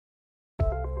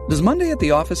Does Monday at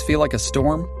the office feel like a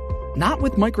storm? Not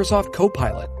with Microsoft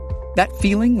Copilot. That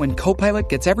feeling when Copilot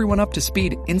gets everyone up to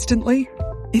speed instantly?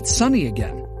 It's sunny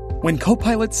again. When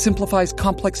Copilot simplifies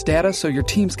complex data so your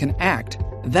teams can act,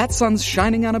 that sun's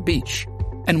shining on a beach.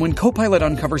 And when Copilot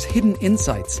uncovers hidden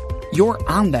insights, you're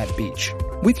on that beach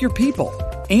with your people,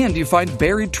 and you find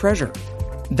buried treasure.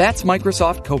 That's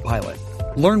Microsoft Copilot.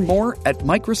 Learn more at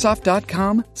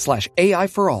Microsoft.com/AI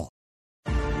for all.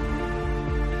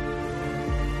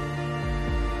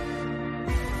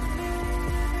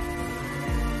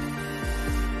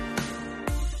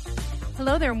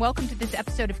 Hello there, and welcome to this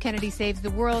episode of Kennedy Saves the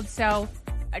World. So,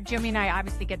 Jimmy and I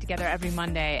obviously get together every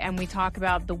Monday, and we talk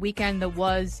about the weekend that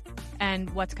was and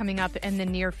what's coming up in the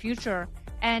near future.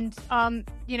 And,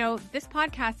 this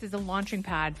podcast is a launching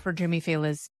pad for Jimmy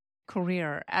Fallon's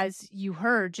career. As you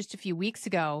heard just a few weeks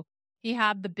ago, he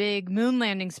had the big moon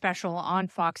landing special on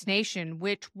Fox Nation,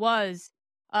 which was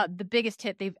the biggest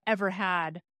hit they've ever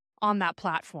had on that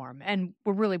platform. And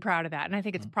we're really proud of that. And I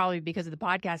think it's probably because of the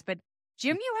podcast. But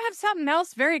Jim, you have something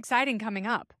else very exciting coming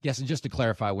up. Yes, and just to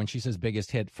clarify, when she says biggest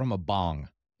hit, from a bong.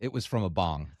 It was from a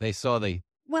bong. They saw the...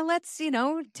 Well, let's, take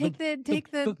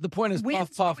the... The point is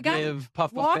puff, puff, give,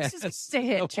 puff, puff, walks is as a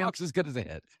hit, no, Jim. walks as good as a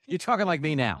hit. You're talking like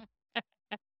me now.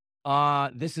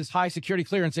 This is high security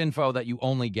clearance info that you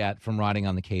only get from riding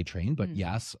on the K train. But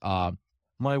yes,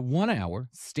 my 1 hour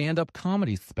stand-up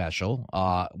comedy special,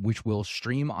 which will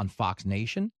stream on Fox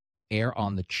Nation, air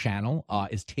on the channel,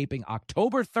 is taping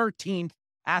October 13th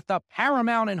at the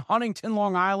Paramount in Huntington,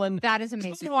 Long Island. That is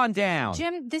amazing. Come on down.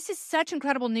 Jim, this is such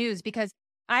incredible news because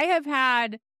I have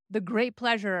had the great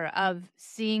pleasure of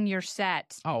seeing your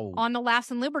set on the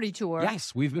Laughs and Liberty tour.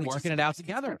 Yes, we've been working it out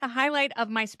together. The highlight of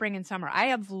my spring and summer. I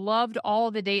have loved all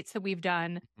the dates that we've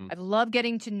done. I've loved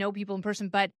getting to know people in person,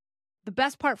 but the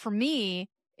best part for me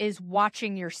is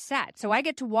watching your set. So I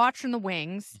get to watch from the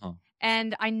wings.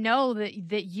 And I know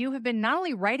that you have been not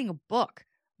only writing a book,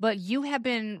 but you have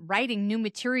been writing new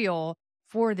material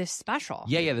for this special.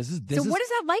 Yeah. This is what is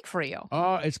that like for you?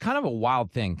 It's kind of a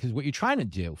wild thing because what you're trying to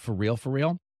do, for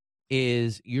real,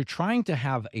 is you're trying to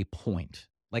have a point,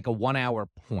 like a 1 hour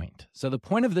point. So the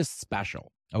point of this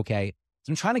special, okay, is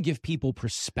I'm trying to give people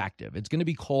perspective. It's going to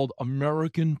be called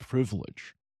American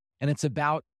Privilege. And it's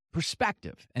about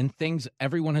perspective and things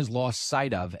everyone has lost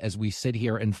sight of as we sit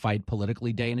here and fight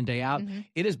politically day in and day out.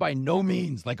 It is by no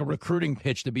means like a recruiting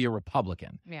pitch to be a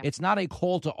Republican. Yeah. It's not a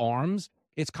call to arms.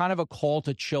 It's kind of a call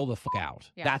to chill the fuck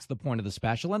out. Yeah. That's the point of the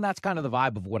special, and that's kind of the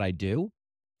vibe of what I do.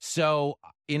 So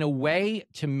in a way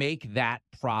to make that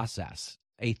process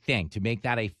a thing, to make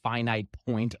that a finite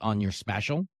point on your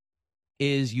special,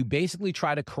 is you basically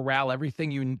try to corral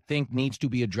everything you think needs to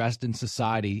be addressed in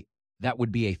society that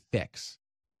would be a fix.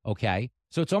 Okay,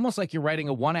 so it's almost like you're writing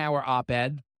a 1 hour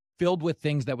op-ed filled with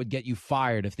things that would get you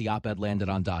fired if the op-ed landed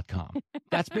on .com.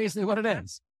 That's basically what it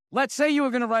is. Let's say you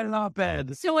were going to write an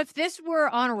op-ed. So if this were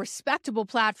on a respectable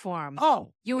platform,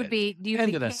 you'd be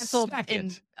canceled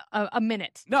in a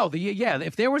minute. No,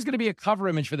 if there was going to be a cover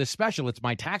image for this special, it's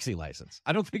my taxi license.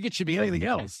 I don't think it should be anything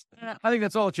else. I think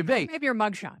that's all it should be. Maybe your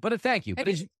mugshot. But thank you.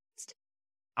 Maybe. But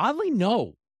oddly,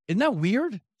 no. Isn't that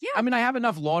weird? Yeah. I mean, I have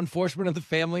enough law enforcement in the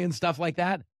family and stuff like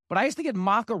that. But I used to get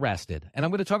mock arrested, and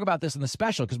I'm going to talk about this in the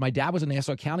special because my dad was a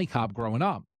Nassau County cop growing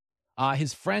up.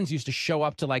 His friends used to show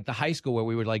up to like the high school where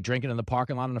we were like drinking in the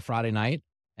parking lot on a Friday night,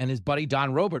 and his buddy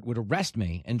Don Robert would arrest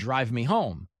me and drive me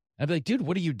home. I'd be like, dude,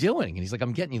 what are you doing? And he's like,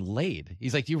 I'm getting you laid.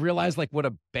 He's like, do you realize like what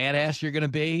a badass you're going to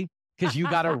be because you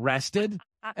got arrested?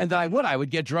 And then I'd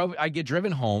get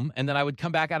driven home, and then I would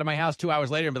come back out of my house 2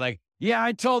 hours later and be like, yeah,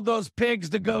 I told those pigs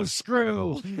to go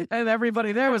screw. And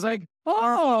everybody there was like,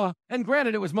 oh. And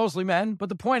granted, it was mostly men, but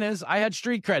the point is I had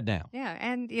street cred now. Yeah,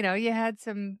 and, you had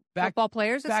some football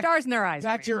players with stars in their eyes.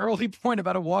 Back to your early point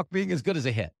about a walk being as good as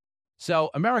a hit.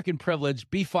 So American Privilege,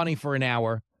 be funny for an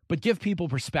hour, but give people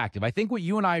perspective. I think what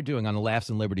you and I are doing on the Laughs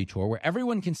and Liberty tour, where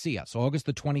everyone can see us, August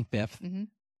the 25th,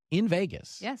 in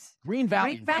Vegas. Yes. Green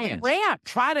Valley Ranch.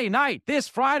 Friday night, this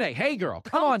Friday. Hey, girl,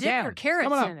 come on down. Your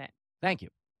carrots in it. Thank you.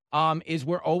 Is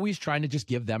we're always trying to just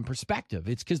give them perspective.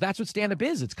 It's because that's what stand-up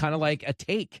is. It's kind of like a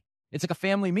take. It's like a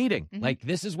family meeting. Like,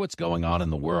 this is what's going on in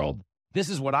the world. This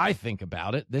is what I think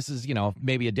about it. This is,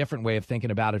 maybe a different way of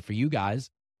thinking about it for you guys.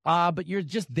 But you're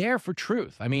just there for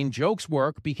truth. I mean, jokes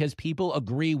work because people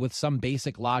agree with some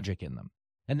basic logic in them.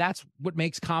 And that's what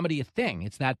makes comedy a thing.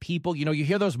 It's that people, you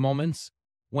hear those moments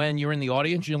when you're in the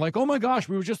audience and you're like, oh my gosh,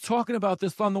 we were just talking about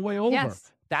this on the way over.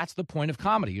 Yes. That's the point of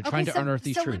comedy. You're trying to unearth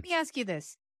these truths. So let me ask you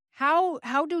this. How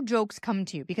do jokes come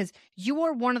to you? Because you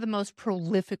are one of the most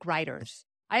prolific writers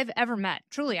I have ever met.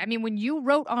 Truly. I mean, when you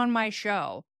wrote on my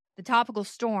show, The Topical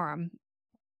Storm,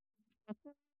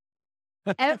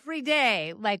 every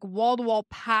day, like wall to wall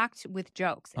packed with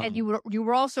jokes. And you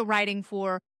were also writing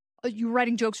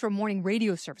jokes for a morning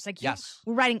radio service. Like you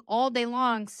were writing all day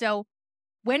long. So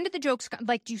when did the jokes come?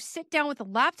 Like, do you sit down with a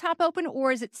laptop open,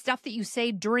 or is it stuff that you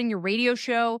say during your radio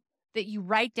show that you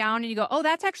write down and you go, oh,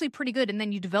 that's actually pretty good, and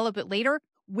then you develop it later?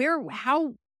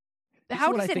 How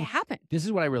does it happen? This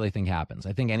is what I really think happens.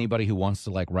 I think anybody who wants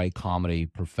to like write comedy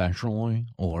professionally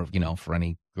or, for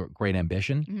any great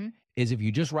ambition is if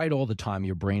you just write all the time,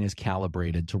 your brain is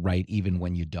calibrated to write even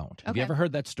when you don't. Have you ever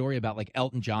heard that story about like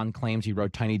Elton John claims he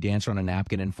wrote Tiny Dancer on a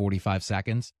napkin in 45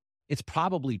 seconds? It's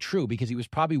probably true because he was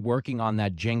probably working on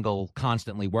that jingle,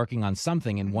 constantly working on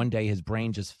something, and one day his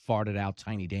brain just farted out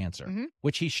Tiny Dancer,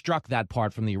 which he struck that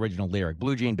part from the original lyric.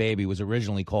 Blue Jean Baby was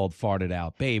originally called Farted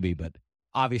Out Baby, but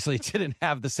obviously it didn't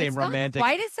have the same romantic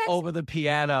over the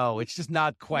piano. It's just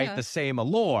not quite the same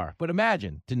allure. But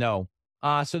imagine to know.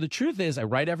 So the truth is I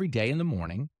write every day in the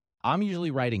morning. I'm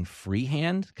usually writing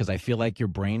freehand because I feel like your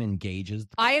brain engages.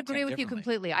 I agree with you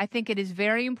completely. I think it is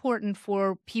very important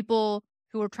for people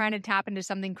who are trying to tap into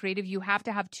something creative. You have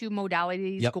to have two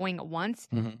modalities going at once.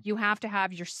 You have to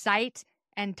have your sight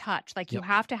and touch. Like you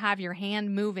have to have your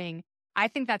hand moving. I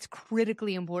think that's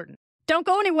critically important. Don't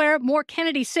go anywhere. More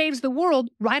Kennedy Saves the World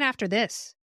right after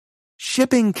this.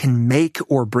 Shipping can make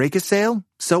or break a sale,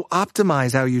 so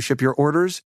optimize how you ship your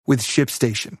orders with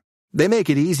ShipStation. They make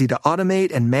it easy to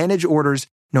automate and manage orders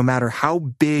no matter how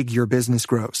big your business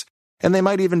grows. And they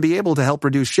might even be able to help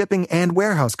reduce shipping and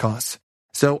warehouse costs.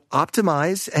 So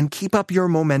optimize and keep up your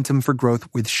momentum for growth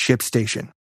with ShipStation.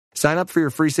 Sign up for your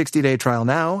free 60-day trial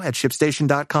now at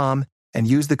ShipStation.com and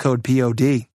use the code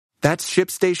POD. That's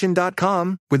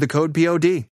ShipStation.com with the code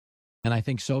POD. And I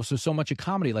think so much of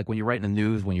comedy, like when you're writing the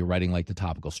news, when you're writing like the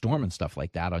Topical Storm and stuff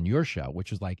like that on your show,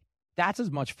 which is like, that's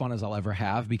as much fun as I'll ever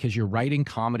have because you're writing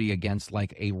comedy against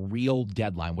like a real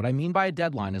deadline. What I mean by a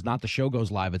deadline is not the show goes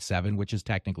live at 7, which is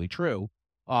technically true.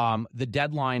 The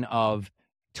deadline of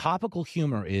topical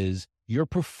humor is you're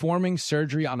performing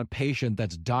surgery on a patient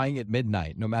that's dying at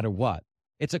midnight, no matter what.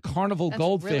 It's a carnival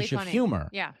goldfish of humor.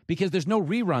 Yeah. Because there's no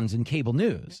reruns in cable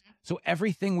news. So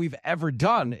everything we've ever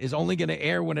done is only going to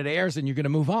air when it airs and you're going to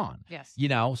move on. Yes.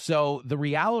 So the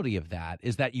reality of that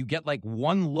is that you get like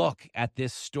one look at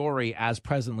this story as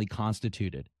presently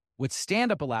constituted. What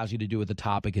stand-up allows you to do with the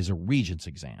topic is a Regents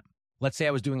exam. Let's say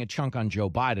I was doing a chunk on Joe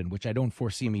Biden, which I don't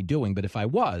foresee me doing, but if I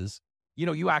was,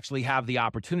 you actually have the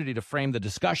opportunity to frame the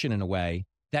discussion in a way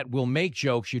that will make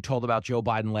jokes you told about Joe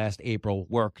Biden last April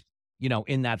work,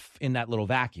 in that little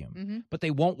vacuum. But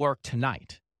they won't work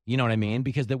tonight. You know what I mean?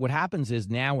 Because what happens is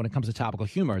now when it comes to topical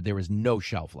humor, there is no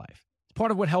shelf life. It's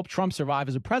part of what helped Trump survive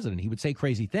as a president. He would say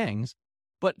crazy things,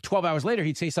 but 12 hours later,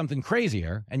 he'd say something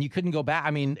crazier, and you couldn't go back.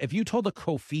 I mean, if you told a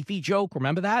Kofifi joke,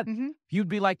 remember that? You'd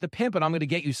be like the pimp, and I'm going to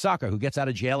get you sucker, who gets out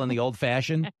of jail in the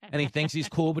old-fashioned, and he thinks he's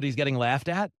cool, but he's getting laughed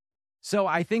at. So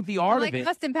I think the art of it... Like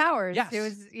Austin Powers. Yes. It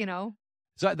was,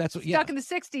 So that's what, stuck in the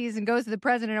 60s and goes to the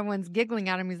president. Everyone's giggling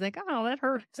at him. He's like, oh, that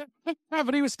hurts.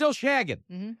 But he was still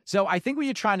shagging. So I think what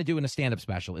you're trying to do in a stand-up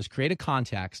special is create a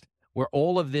context where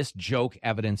all of this joke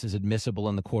evidence is admissible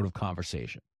in the court of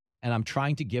conversation. And I'm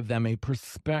trying to give them a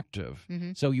perspective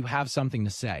so you have something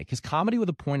to say. Because comedy with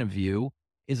a point of view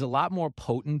is a lot more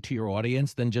potent to your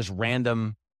audience than just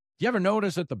random. You ever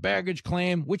notice that the baggage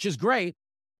claim, which is great,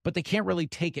 but they can't really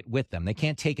take it with them. They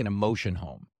can't take an emotion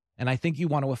home. And I think you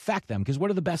want to affect them because what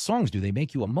do the best songs do? They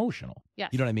make you emotional. Yes.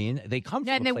 You know what I mean? They come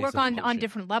from and they work on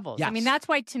different levels. Yes. I mean, that's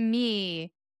why to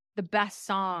me, the best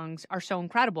songs are so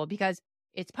incredible because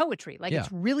it's poetry. Like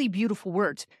it's really beautiful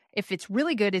words. If it's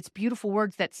really good, it's beautiful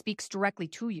words that speaks directly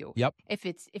to you. Yep. If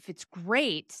it's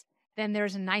great, then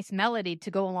there's a nice melody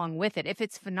to go along with it. If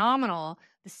it's phenomenal,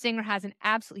 the singer has an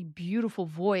absolutely beautiful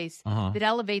voice that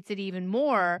elevates it even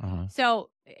more. So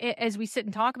as we sit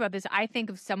and talk about this, I think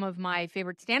of some of my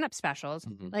favorite stand-up specials,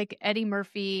 like Eddie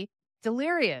Murphy,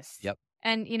 Delirious. Yep.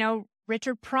 And,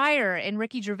 Richard Pryor and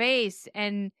Ricky Gervais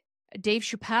and Dave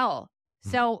Chappelle.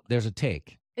 So there's a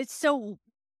take.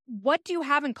 What do you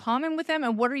have in common with them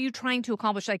and what are you trying to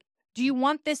accomplish? Like, do you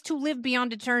want this to live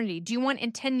beyond eternity? Do you want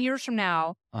in 10 years from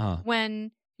now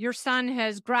when your son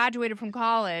has graduated from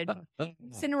college,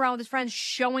 sitting around with his friends,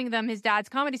 showing them his dad's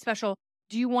comedy special,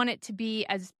 do you want it to be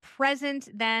as present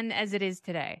then as it is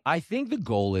today? I think the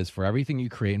goal is for everything you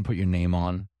create and put your name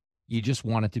on, you just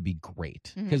want it to be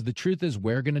great. Because the truth is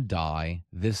we're going to die.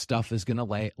 This stuff is going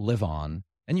to live on.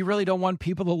 And you really don't want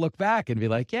people to look back and be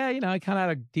like, yeah, I kind of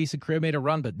had a decent career, made a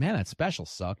run, but man, that special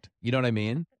sucked. You know what I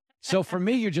mean? So for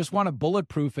me, you just want to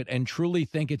bulletproof it and truly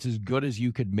think it's as good as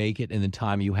you could make it in the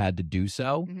time you had to do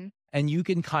so. And you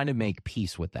can kind of make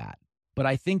peace with that. But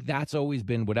I think that's always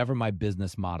been whatever my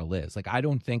business model is. Like, I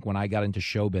don't think when I got into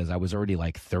showbiz, I was already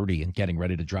like 30 and getting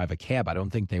ready to drive a cab. I don't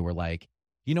think they were like,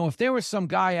 you know, if there was some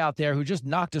guy out there who just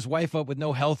knocked his wife up with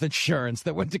no health insurance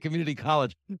that went to community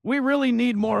college, we really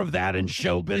need more of that in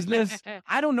show business.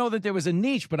 I don't know that there was a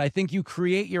niche, but I think you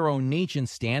create your own niche in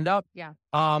stand-up. Yeah.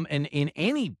 And in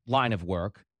any line of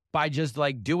work by just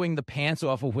like doing the pants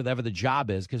off of whatever the job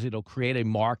is, because it'll create a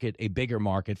market, a bigger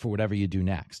market for whatever you do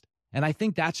next. And I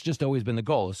think that's just always been the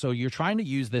goal. So you're trying to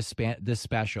use this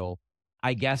special,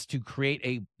 I guess, to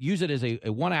use it as a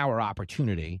 1 hour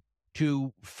opportunity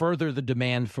to further the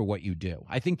demand for what you do.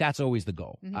 I think that's always the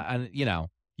goal. Mm-hmm. And, you know,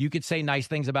 you could say nice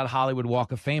things about Hollywood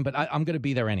Walk of Fame, but I'm going to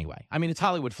be there anyway. I mean, it's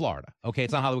Hollywood, Florida. Okay.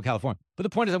 It's not Hollywood, California. But the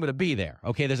point is I'm going to be there.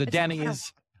 Okay. There's a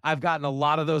Denny's. I've gotten a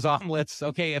lot of those omelets.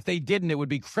 Okay. If they didn't, it would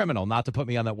be criminal not to put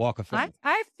me on that Walk of Fame.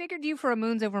 I figured you for a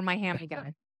moons over my hammy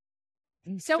guy.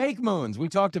 So fake moons. We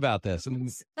talked about this.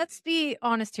 Let's be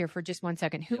honest here for just 1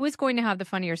 second. Who is going to have the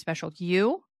funnier special?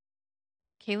 You,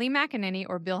 Kaylee McEnany,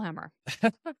 or Bill Hemmer?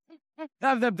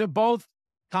 They're both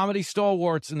comedy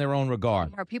stalwarts in their own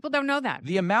regard. People don't know that.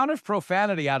 The amount of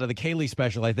profanity out of the Kaylee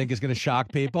special, I think, is going to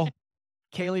shock people.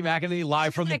 Kaylee McEnany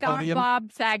live from the podium.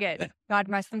 Bob Saget. God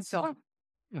rest his soul.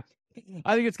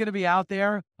 I think it's going to be out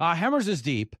there. Hemmer's is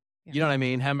deep. You know what I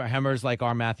mean? Hemmer's like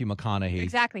our Matthew McConaughey.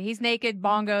 Exactly. He's naked,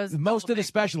 bongos. Most of the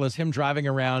special is him driving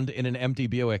around in an empty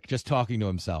Buick, just talking to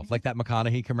himself, like that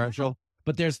McConaughey commercial.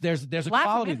 But there's a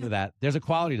quality to that. There's a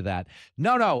quality to that.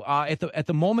 No. At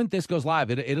the moment this goes live,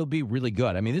 it'll be really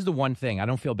good. I mean, this is the one thing I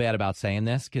don't feel bad about saying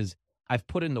this because I've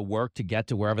put in the work to get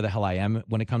to wherever the hell I am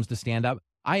when it comes to stand up.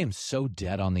 I am so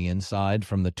dead on the inside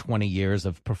from the 20 years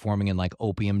of performing in like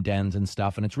opium dens and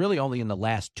stuff, and it's really only in the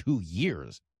last 2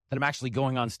 years that I'm actually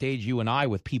going on stage, you and I,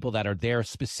 with people that are there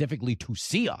specifically to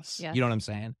see us. Yes. You know what I'm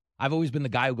saying? I've always been the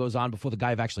guy who goes on before the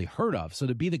guy I've actually heard of. So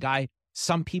to be the guy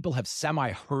some people have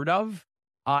semi-heard of,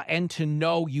 and to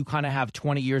know you kind of have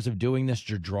 20 years of doing this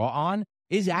to draw on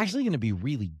is actually going to be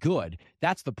really good.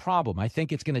 That's the problem. I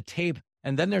think it's going to tape,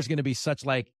 and then there's going to be such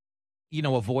like, you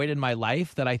know, a void in my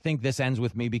life that I think this ends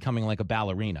with me becoming like a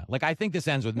ballerina. Like, I think this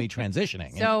ends with me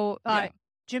transitioning. So,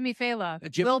 Jimmy Fallon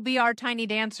will be our tiny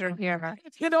dancer here.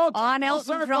 You know, on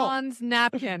Elton John's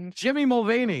napkin. Jimmy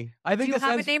Mulvaney. I think Do you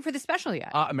have a name for the special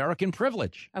yet? American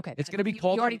Privilege. Okay. It's going to be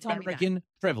called American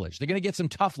Privilege. They're going to get some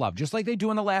tough love, just like they do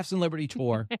on the Laughs and Liberty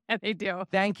tour. They do.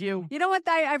 Thank you. You know what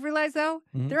I've realized, though?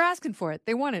 Mm-hmm. They're asking for it.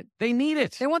 They want it. They need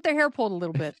it. They want their hair pulled a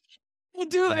little bit. Well,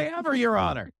 do they ever, Your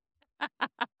Honor?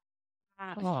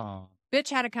 Bitch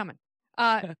had it coming.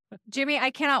 Jimmy,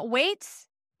 I cannot wait.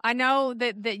 I know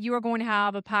that you are going to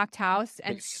have a packed house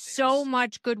and so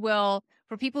much goodwill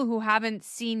for people who haven't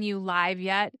seen you live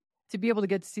yet to be able to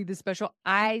get to see this special.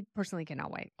 I personally cannot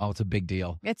wait. Oh, it's a big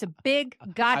deal. It's a big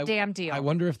goddamn deal. I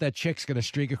wonder if that chick's going to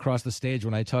streak across the stage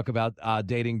when I talk about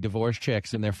dating divorced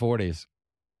chicks in their 40s.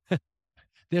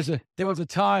 There was a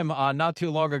time not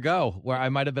too long ago where I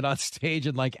might have been on stage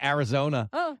in like Arizona,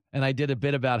 and I did a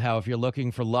bit about how if you're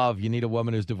looking for love, you need a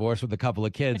woman who's divorced with a couple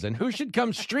of kids, and who should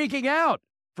come streaking out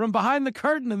from behind the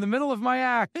curtain in the middle of my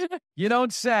act? You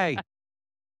don't say.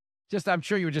 I'm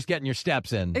sure you were just getting your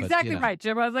steps in. Exactly right,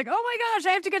 Jim. I was like, oh my gosh,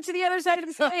 I have to get to the other side of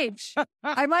the stage.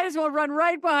 I might as well run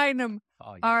right behind him.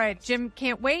 Oh, yeah. All right, Jim,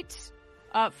 can't wait.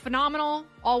 Phenomenal,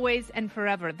 always and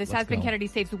forever. This has been Kennedy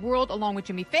Saves the World, along with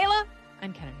Jimmy Fallon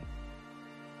and Kennedy.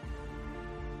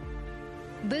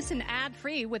 Listen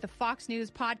ad-free with a Fox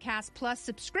News Podcast Plus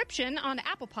subscription on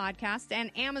Apple Podcasts, and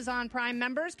Amazon Prime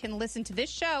members can listen to this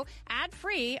show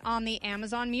ad-free on the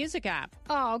Amazon Music app.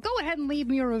 Oh, go ahead and leave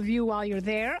me a review while you're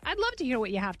there. I'd love to hear what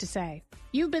you have to say.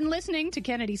 You've been listening to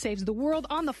Kennedy Saves the World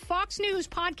on the Fox News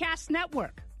Podcast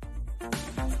Network.